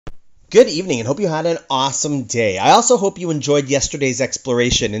Good evening and hope you had an awesome day. I also hope you enjoyed yesterday's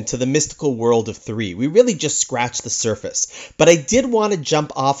exploration into the mystical world of three. We really just scratched the surface. But I did want to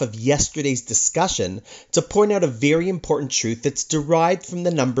jump off of yesterday's discussion to point out a very important truth that's derived from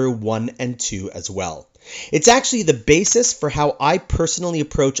the number 1 and 2 as well. It's actually the basis for how I personally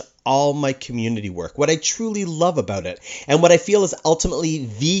approach all my community work, what I truly love about it, and what I feel is ultimately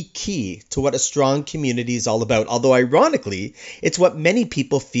the key to what a strong community is all about. Although ironically, it's what many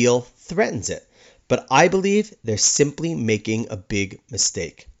people feel threatens it. But I believe they're simply making a big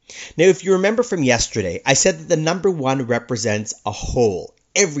mistake. Now, if you remember from yesterday, I said that the number 1 represents a whole.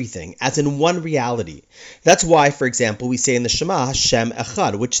 Everything, as in one reality. That's why, for example, we say in the Shema, Hashem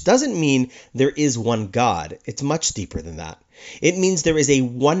Echad, which doesn't mean there is one God. It's much deeper than that. It means there is a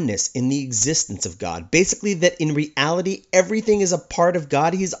oneness in the existence of God. Basically, that in reality, everything is a part of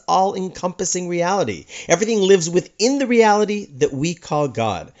God. He's all-encompassing reality. Everything lives within the reality that we call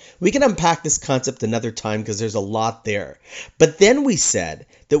God. We can unpack this concept another time because there's a lot there. But then we said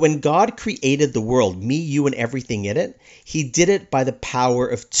that when God created the world, me, you, and everything in it, he did it by the power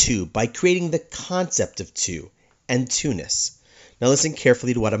of two, by creating the concept of two and two-ness. Now listen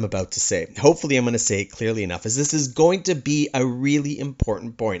carefully to what I'm about to say. Hopefully I'm going to say it clearly enough, as this is going to be a really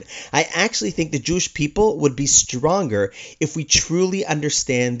important point. I actually think the Jewish people would be stronger if we truly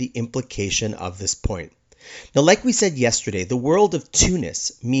understand the implication of this point. Now, like we said yesterday, the world of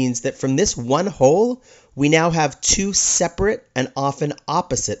two-ness means that from this one whole, we now have two separate and often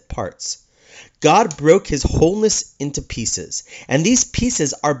opposite parts. God broke his wholeness into pieces, and these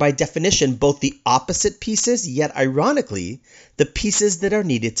pieces are by definition both the opposite pieces, yet ironically, the pieces that are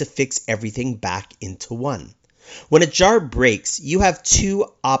needed to fix everything back into one. When a jar breaks, you have two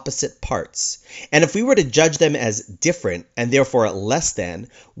opposite parts, and if we were to judge them as different and therefore less than,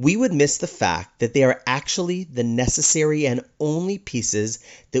 we would miss the fact that they are actually the necessary and only pieces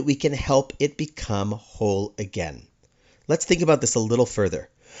that we can help it become whole again. Let's think about this a little further.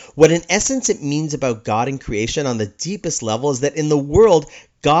 What in essence it means about God and creation on the deepest level is that in the world,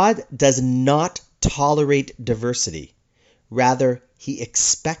 God does not tolerate diversity. Rather, he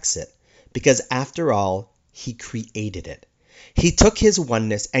expects it, because after all, he created it. He took his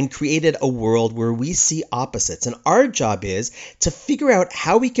oneness and created a world where we see opposites, and our job is to figure out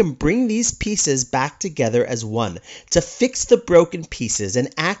how we can bring these pieces back together as one, to fix the broken pieces, an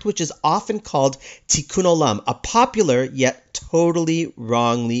act which is often called tikkun olam, a popular yet totally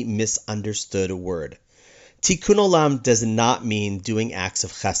wrongly misunderstood word. Tikkun olam does not mean doing acts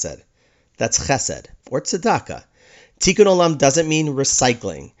of chesed. That's chesed, or tzedakah. Tikkun olam doesn't mean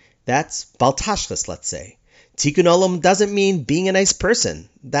recycling. That's bal tashchis, let's say. Tikkun olam doesn't mean being a nice person.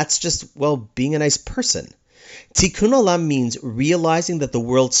 That's just, being a nice person. Tikkun olam means realizing that the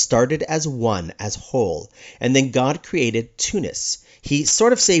world started as one, as whole, and then God created two-ness. He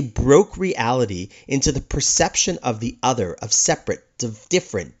broke reality into the perception of the other, of separate,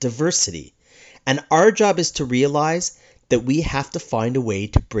 different, diversity. And our job is to realize that we have to find a way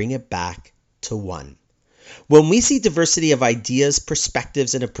to bring it back to one. When we see diversity of ideas,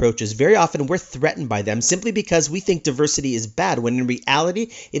 perspectives, and approaches, very often we're threatened by them simply because we think diversity is bad, when in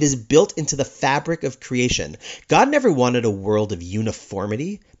reality, it is built into the fabric of creation. God never wanted a world of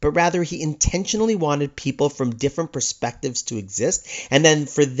uniformity, but rather he intentionally wanted people from different perspectives to exist, and then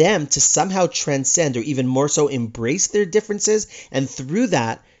for them to somehow transcend, or even more so embrace their differences, and through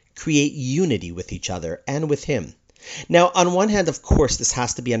that, create unity with each other and with him. Now, on one hand, of course, this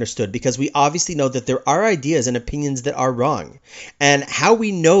has to be understood because we obviously know that there are ideas and opinions that are wrong. And how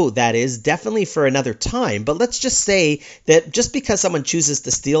we know that is definitely for another time, but let's just say that just because someone chooses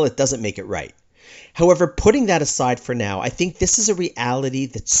to steal, it doesn't make it right. However, putting that aside for now, I think this is a reality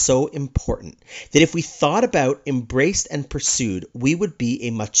that's so important that if we thought about, embraced, and pursued, we would be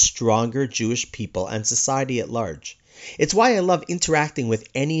a much stronger Jewish people and society at large. It's why I love interacting with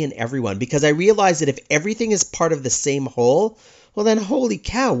any and everyone, because I realize that if everything is part of the same whole, well then holy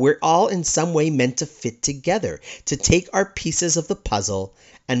cow, we're all in some way meant to fit together, to take our pieces of the puzzle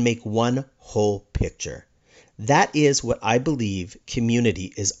and make one whole picture. That is what I believe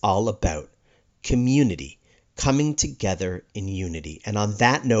community is all about. Community, coming together in unity. And on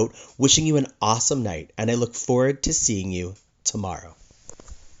that note, wishing you an awesome night, and I look forward to seeing you tomorrow.